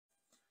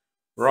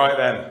Right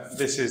then,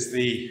 this is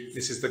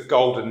the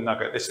golden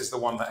nugget. This is the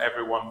one that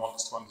everyone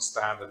wants to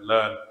understand and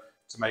learn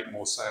to make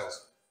more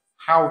sales.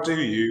 How do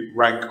you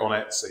rank on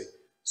Etsy?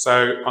 So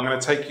I'm going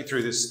to take you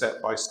through this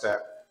step by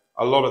step.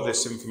 A lot of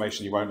this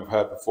information you won't have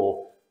heard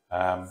before,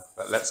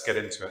 but let's get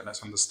into it and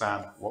let's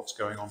understand what's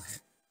going on here.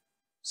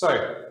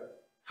 So,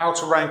 how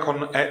to rank on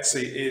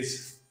Etsy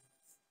is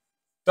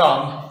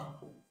done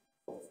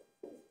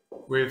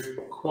with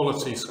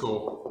quality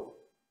score.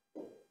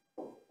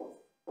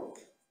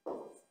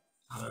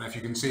 I don't know if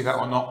you can see that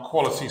or not.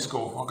 Quality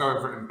score. I'll go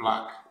over it in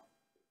black.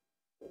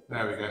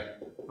 There we go.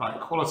 Right,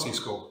 quality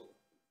score.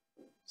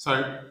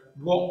 So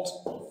what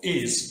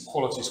is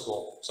quality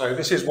score? So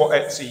this is what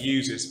Etsy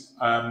uses.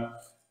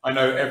 I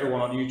know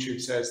everyone on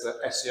YouTube says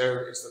that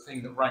SEO is the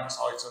thing that ranks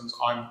items.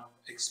 I'm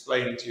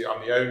explaining to you,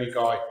 I'm the only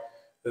guy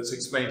that's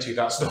explaining to you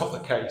that's not the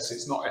case.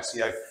 It's not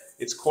SEO,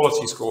 it's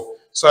quality score.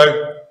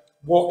 So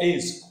what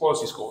is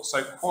quality score?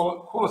 So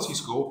quality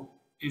score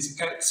is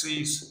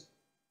Etsy's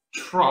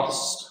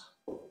trust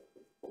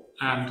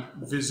and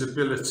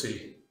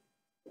visibility.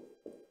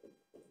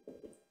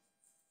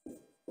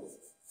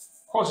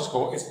 Quality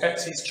score is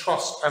Etsy's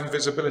trust and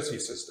visibility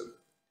system.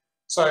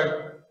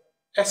 So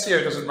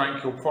SEO doesn't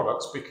rank your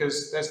products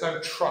because there's no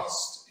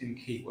trust in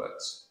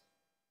keywords.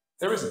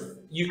 There isn't.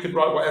 You could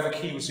write whatever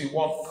keywords you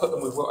want, put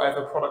them with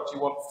whatever product you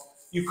want.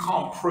 You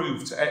can't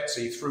prove to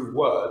Etsy through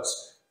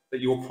words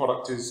that your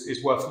product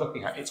is worth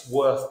looking at. It's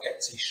worth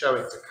Etsy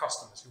showing to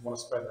customers who want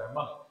to spend their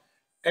money.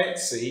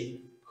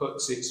 Etsy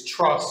puts its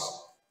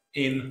trust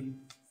in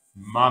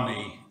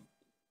money.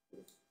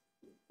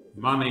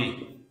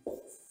 Money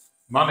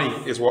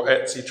is what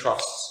Etsy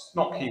trusts,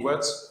 not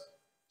keywords.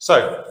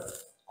 So,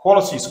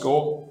 quality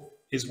score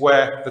is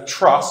where the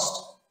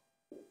trust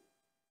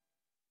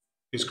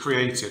is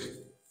created.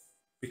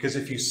 Because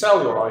if you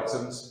sell your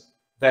items,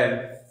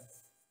 then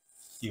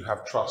you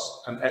have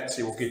trust, and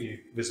Etsy will give you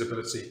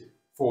visibility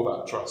for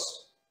that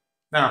trust.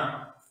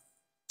 Now,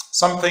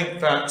 something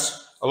that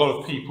a lot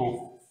of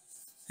people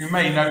who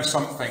may know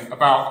something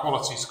about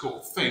quality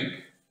score think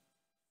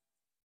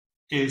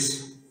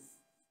is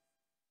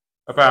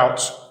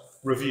about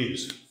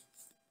reviews.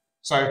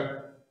 So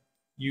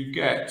you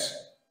get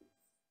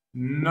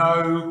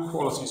no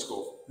quality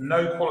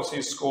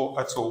score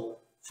at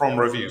all from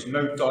reviews,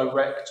 no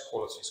direct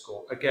quality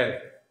score. Again,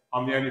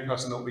 I'm the only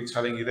person that will be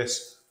telling you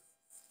this.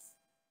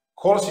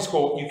 Quality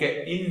score you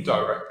get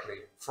indirectly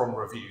from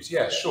reviews.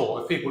 Yeah,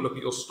 sure, if people look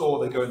at your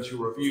store, they go into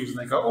your reviews and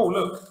they go, oh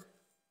look,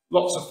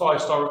 lots of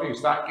 5-star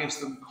reviews. That gives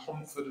them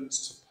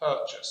confidence to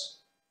purchase.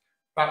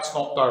 That's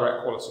not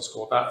direct quality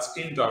score. That's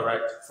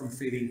indirect from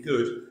feeling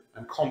good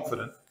and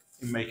confident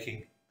in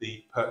making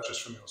the purchase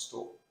from your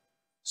store.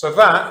 So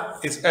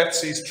that is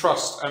Etsy's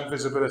trust and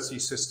visibility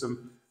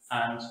system,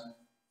 and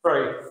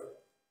very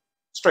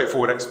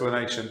straightforward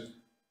explanation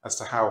as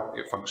to how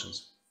it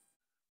functions.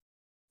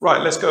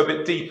 Right, let's go a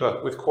bit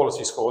deeper with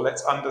quality score.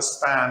 Let's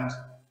understand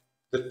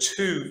the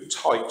two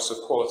types of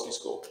quality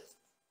score.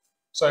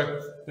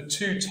 So the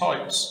two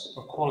types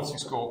of quality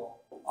score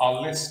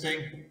are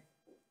listing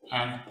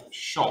and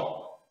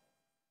shop.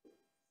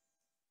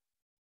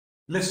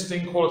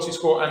 Listing quality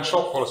score and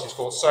shop quality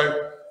score.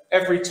 So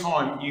every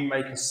time you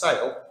make a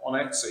sale on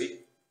Etsy,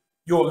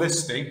 your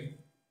listing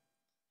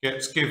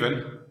gets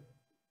given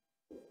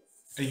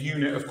a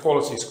unit of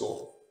quality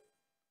score.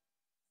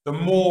 The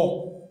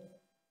more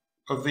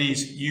of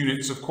these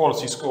units of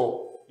quality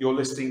score your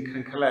listing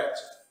can collect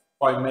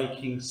by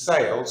making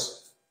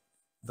sales,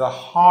 the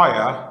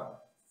higher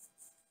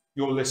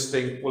your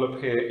listing will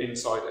appear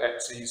inside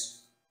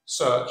Etsy's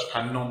search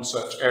and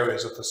non-search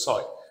areas of the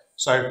site.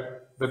 So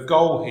the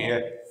goal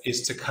here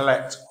is to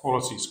collect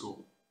quality score.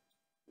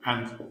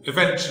 And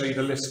eventually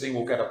the listing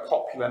will get a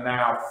popular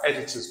now,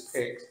 editor's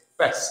pick,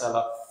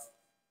 bestseller.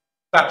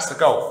 That's the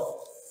goal.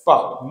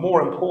 But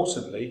more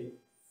importantly,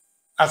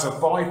 as a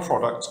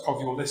byproduct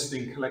of your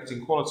listing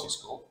collecting quality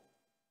score,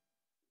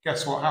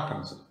 guess what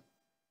happens?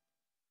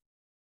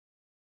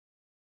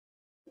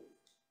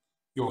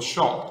 Your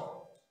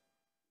shop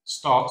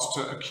starts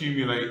to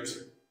accumulate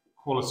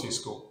quality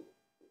score.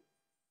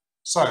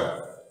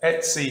 So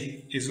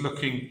Etsy is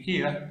looking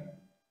here,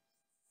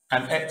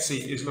 and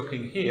Etsy is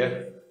looking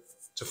here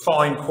to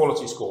find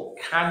quality score.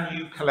 Can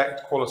you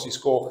collect quality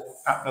score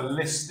at the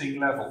listing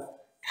level?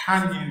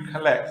 Can you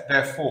collect,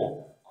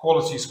 therefore,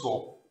 quality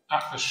score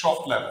at the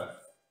shop level?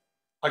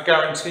 I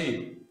guarantee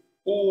you,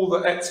 all the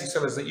Etsy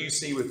sellers that you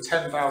see with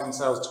 10,000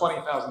 sales,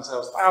 20,000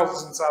 sales,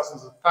 thousands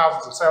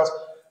of sales,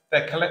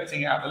 they're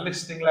collecting it at the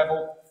listing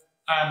level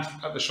and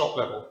at the shop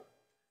level.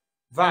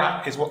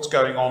 That is what's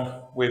going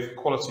on with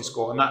quality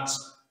score, and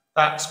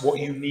that's what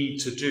you need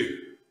to do.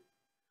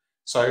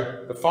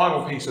 So the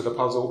final piece of the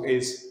puzzle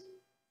is,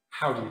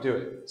 how do you do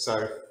it?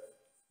 So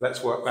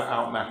let's work that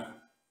out now.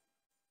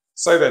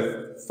 So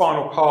then,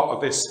 final part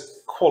of this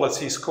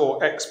quality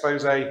score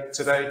expose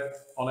today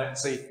on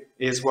Etsy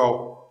is,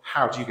 well,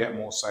 how do you get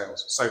more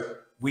sales? So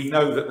we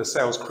know that the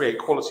sales create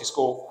quality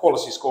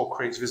score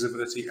creates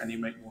visibility, and you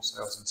make more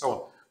sales and so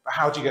on. But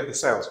how do you get the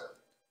sales?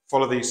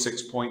 Follow these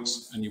 6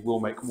 points and you will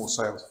make more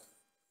sales.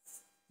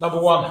 Number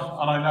one,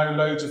 and I know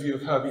loads of you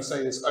have heard me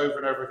say this over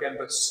and over again,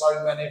 but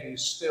so many of you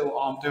still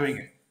aren't doing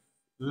it.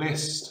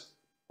 List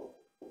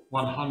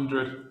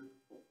 100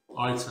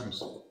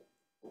 items.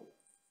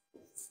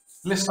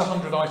 List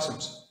 100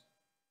 items.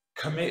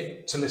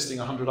 Commit to listing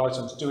 100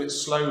 items. Do it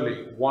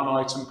slowly, one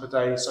item per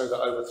day, so that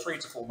over 3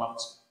 to 4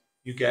 months,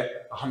 you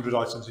get 100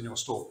 items in your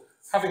store.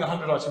 Having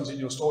 100 items in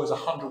your store is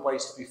 100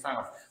 ways to be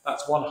found.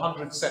 That's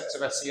 100 sets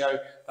of SEO.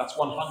 That's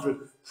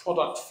 100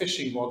 product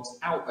fishing rods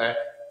out there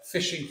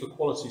fishing for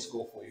quality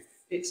score for you.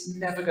 It's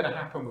never going to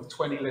happen with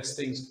 20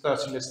 listings,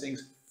 30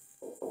 listings.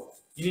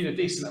 You need a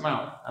decent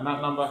amount, and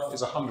that number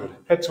is 100.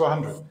 Head to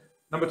 100.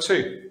 Number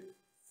two,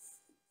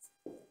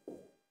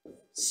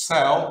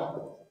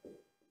 sell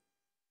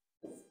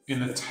in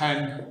the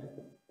 $10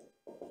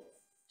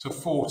 to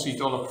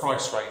 $40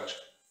 price range.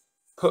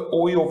 Put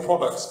all your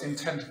products in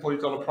 $10 to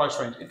 $40 price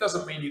range. It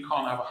doesn't mean you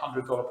can't have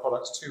 $100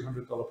 products,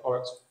 $200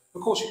 products.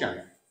 Of course you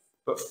can,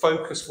 but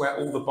focus where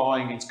all the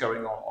buying is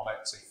going on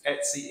Etsy.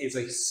 Etsy is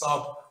a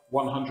sub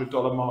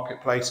 $100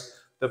 marketplace.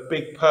 The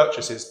big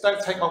purchases,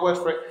 don't take my word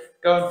for it,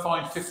 go and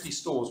find 50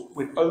 stores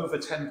with over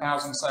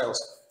 10,000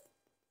 sales.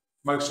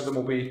 Most of them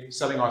will be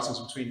selling items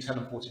between $10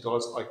 and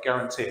 $40, I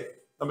guarantee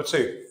it. Number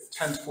two,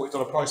 $10 to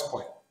 $40 price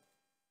point.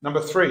 Number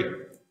three,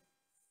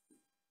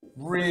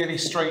 really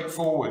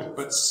straightforward,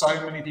 but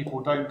so many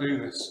people don't do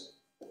this.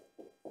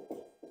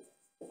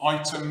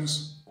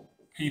 Items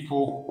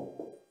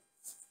people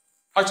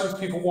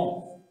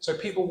want. So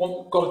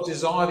people got to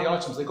desire the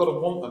items, they've got to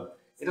want them.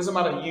 It doesn't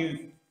matter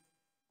you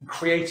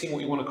creating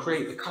what you want to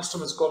create, the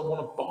customer's got to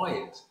want to buy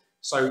it.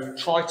 So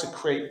try to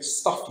create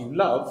stuff you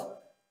love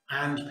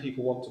and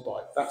people want to buy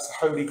it. That's the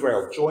holy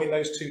grail. Join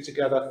those two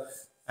together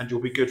and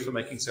you'll be good for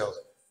making sales.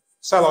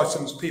 Sell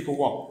items people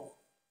want.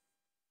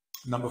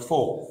 Number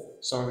four,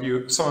 some of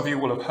you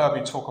will have heard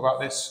me talk about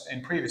this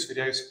in previous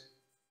videos.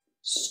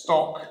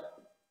 Stock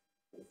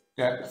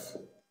depth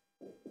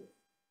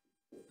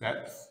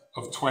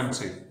of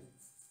 20.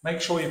 Make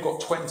sure you've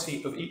got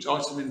 20 of each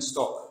item in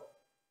stock.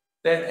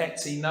 Then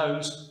Etsy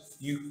knows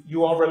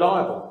you are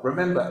reliable.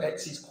 Remember,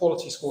 Etsy's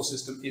quality score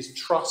system is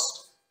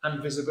trust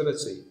and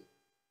visibility.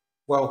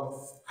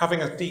 Well,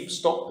 having a deep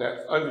stock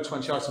depth, over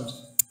 20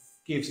 items,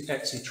 gives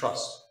Etsy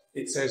trust.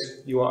 It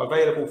says you are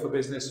available for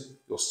business,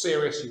 you're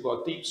serious, you've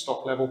got a deep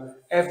stock level.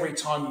 Every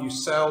time you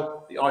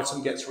sell, the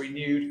item gets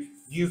renewed,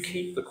 you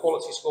keep the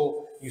quality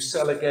score, you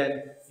sell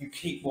again, you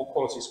keep more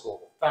quality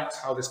score. That's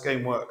how this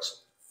game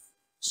works.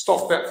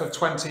 Stock depth of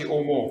 20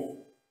 or more.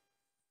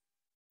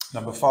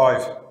 Number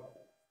five.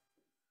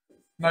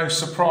 No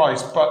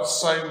surprise, but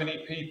so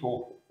many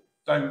people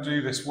don't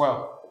do this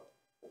well.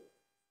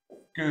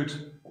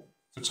 Good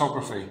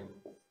photography.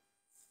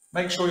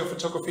 Make sure your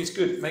photography is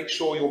good. Make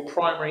sure your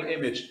primary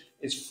image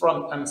is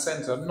front and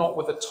center, not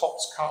with the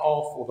tops cut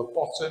off or the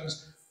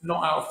bottoms,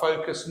 not out of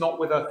focus, not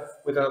with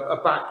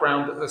a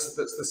background that's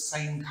the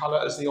same color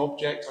as the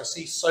object. I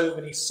see so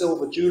many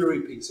silver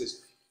jewelry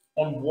pieces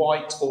on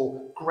white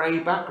or gray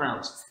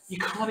backgrounds. You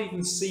can't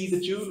even see the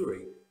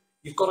jewelry.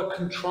 You've got to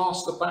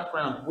contrast the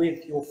background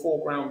with your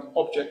foreground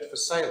object for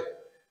sale.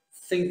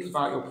 Think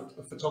about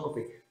your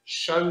photography.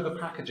 Show the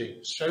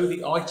packaging. Show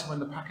the item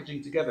and the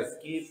packaging together.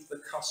 Give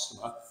the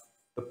customer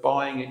the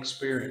buying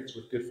experience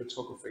with good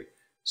photography.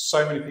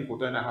 So many people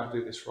don't know how to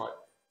do this right.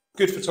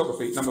 Good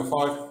photography, number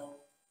five.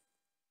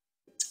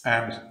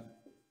 And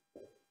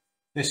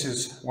this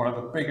is one of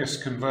the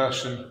biggest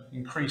conversion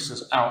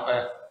increases out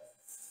there.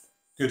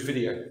 Good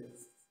video.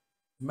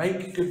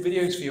 Make good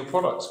videos for your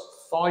products.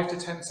 5 to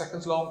 10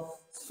 seconds long,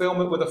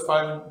 film it with a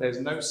phone, there's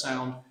no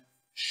sound,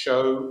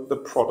 show the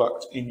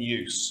product in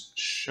use.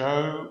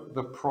 Show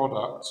the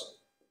product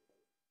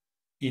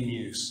in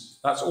use.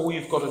 That's all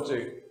you've got to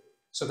do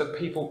so that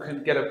people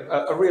can get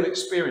a real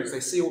experience. They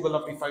see all the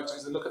lovely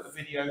photos, they look at the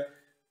video,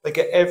 they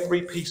get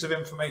every piece of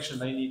information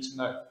they need to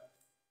know.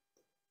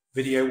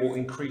 Video will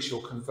increase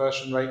your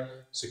conversion rate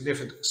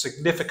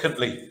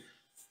significantly,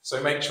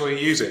 so make sure you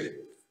use it.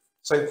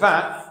 So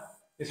that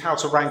is how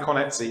to rank on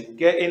Etsy.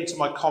 Get into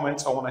my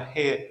comments. I want to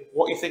hear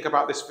what you think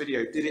about this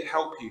video. Did it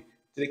help you?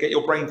 Did it get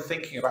your brain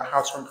thinking about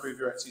how to improve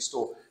your Etsy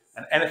store?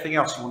 And anything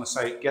else you want to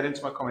say, get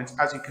into my comments.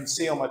 As you can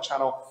see on my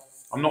channel,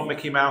 I'm not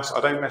Mickey Mouse.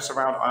 I don't mess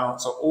around. I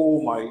answer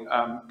all my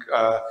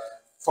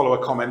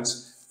follower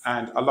comments,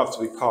 and I love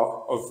to be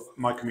part of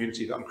my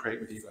community that I'm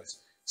creating with you guys.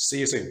 See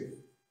you soon.